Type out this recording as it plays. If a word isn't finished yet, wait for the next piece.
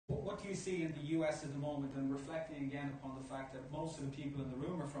what do you see in the US at the moment, and reflecting again upon the fact that most of the people in the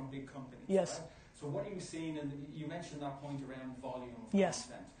room are from big companies? Yes. Right? So what are you seeing, and you mentioned that point around volume of Yes.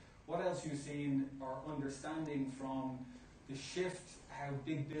 content. What else are you seeing or understanding from the shift, how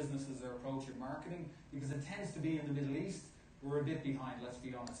big businesses are approaching marketing? Because it tends to be in the Middle East, we're a bit behind, let's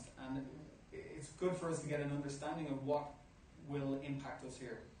be honest. And it's good for us to get an understanding of what will impact us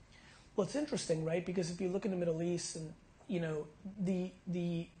here. Well, it's interesting, right? Because if you look in the Middle East, and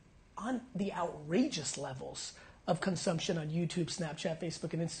the outrageous levels of consumption on YouTube, Snapchat,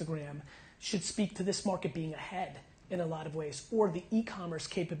 Facebook, and Instagram should speak to this market being ahead in a lot of ways, or the e-commerce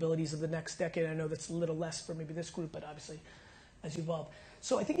capabilities of the next decade. I know that's a little less for maybe this group, but obviously as you evolve.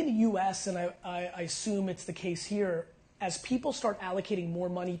 So I think in the US, and I assume it's the case here, as people start allocating more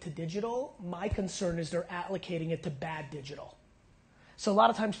money to digital, my concern is they're allocating it to bad digital. So a lot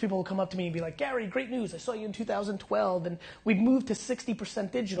of times people will come up to me and be like, Gary, great news. I saw you in 2012 and we've moved to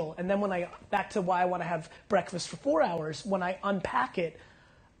 60% digital. And then back to why I want to have breakfast for 4 hours, when I unpack it,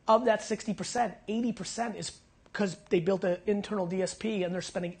 of that 60%, 80% is because they built an internal DSP and they're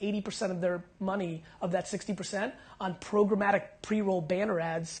spending 80% of their money of that 60% on programmatic pre-roll banner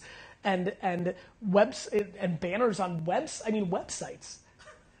ads and banners on websites.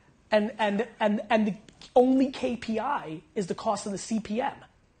 And the only KPI is the cost of the CPM.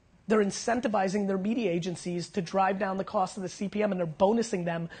 They're incentivizing their media agencies to drive down the cost of the CPM, and they're bonusing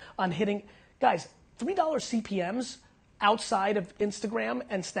them on hitting. Guys, $3 CPMs outside of Instagram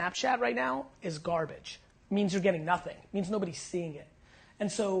and Snapchat right now is garbage. It means you're getting nothing. It means nobody's seeing it. And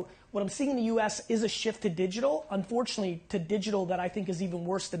so what I'm seeing in the US is a shift to digital, unfortunately to digital that I think is even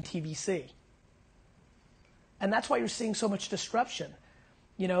worse than TVC. And that's why you're seeing so much disruption.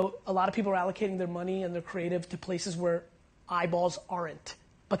 You know, a lot of people are allocating their money and their creative to places where eyeballs aren't,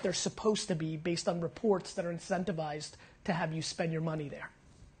 but they're supposed to be based on reports that are incentivized to have you spend your money there.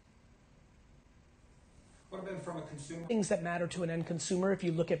 What about from a consumer? Things that matter to an end consumer if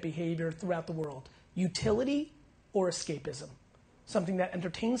you look at behavior throughout the world. Utility or escapism. Something that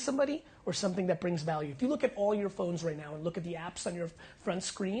entertains somebody or something that brings value. If you look at all your phones right now and look at the apps on your front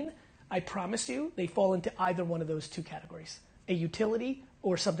screen, I promise you they fall into either one of those two categories. A utility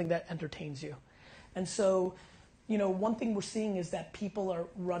or something that entertains you. And so, you know, one thing we're seeing is that people are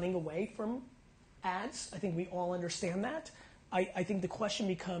running away from ads. I think we all understand that. I think the question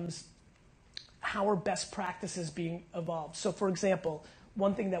becomes, how are best practices being evolved? So for example,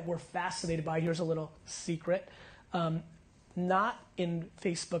 one thing that we're fascinated by, here's a little secret, not in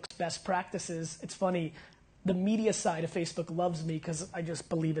Facebook's best practices. It's funny, the media side of Facebook loves me because I just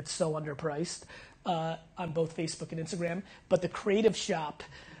believe it's so underpriced on both Facebook and Instagram. But the creative shop,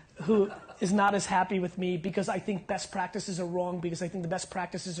 who is not as happy with me because I think best practices are wrong, because I think the best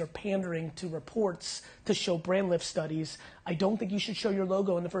practices are pandering to reports to show brand lift studies. I don't think you should show your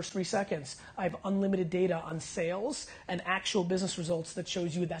logo in the first 3 seconds. I have unlimited data on sales and actual business results that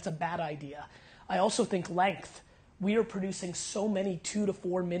shows you that's a bad idea. I also think length. We are producing so many 2 to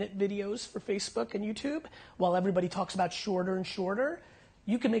 4 minute videos for Facebook and YouTube, while everybody talks about shorter and shorter.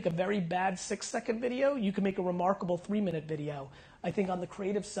 You can make a very bad 6-second video. You can make a remarkable 3-minute video. I think on the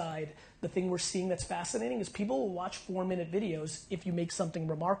creative side, the thing we're seeing that's fascinating is people will watch 4-minute videos if you make something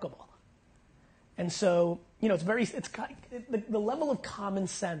remarkable. And so, you know, the level of common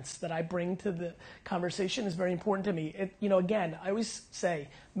sense that I bring to the conversation is very important to me. You know, again, I always say,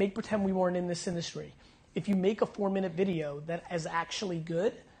 make pretend we weren't in this industry. If you make a 4-minute video that is actually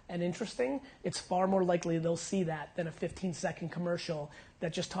good and interesting, it's far more likely they'll see that than a 15-second commercial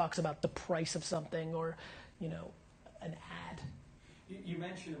that just talks about the price of something or, you know, an ad. You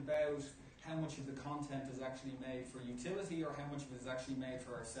mentioned about how much of the content is actually made for utility or how much of it is actually made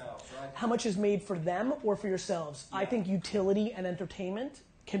for ourselves, right? How much is made for them or for yourselves? Yeah. I think utility and entertainment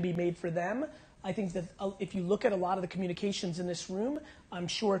can be made for them. I think that if you look at a lot of the communications in this room, I'm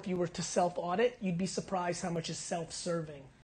sure if you were to self-audit, you'd be surprised how much is self-serving.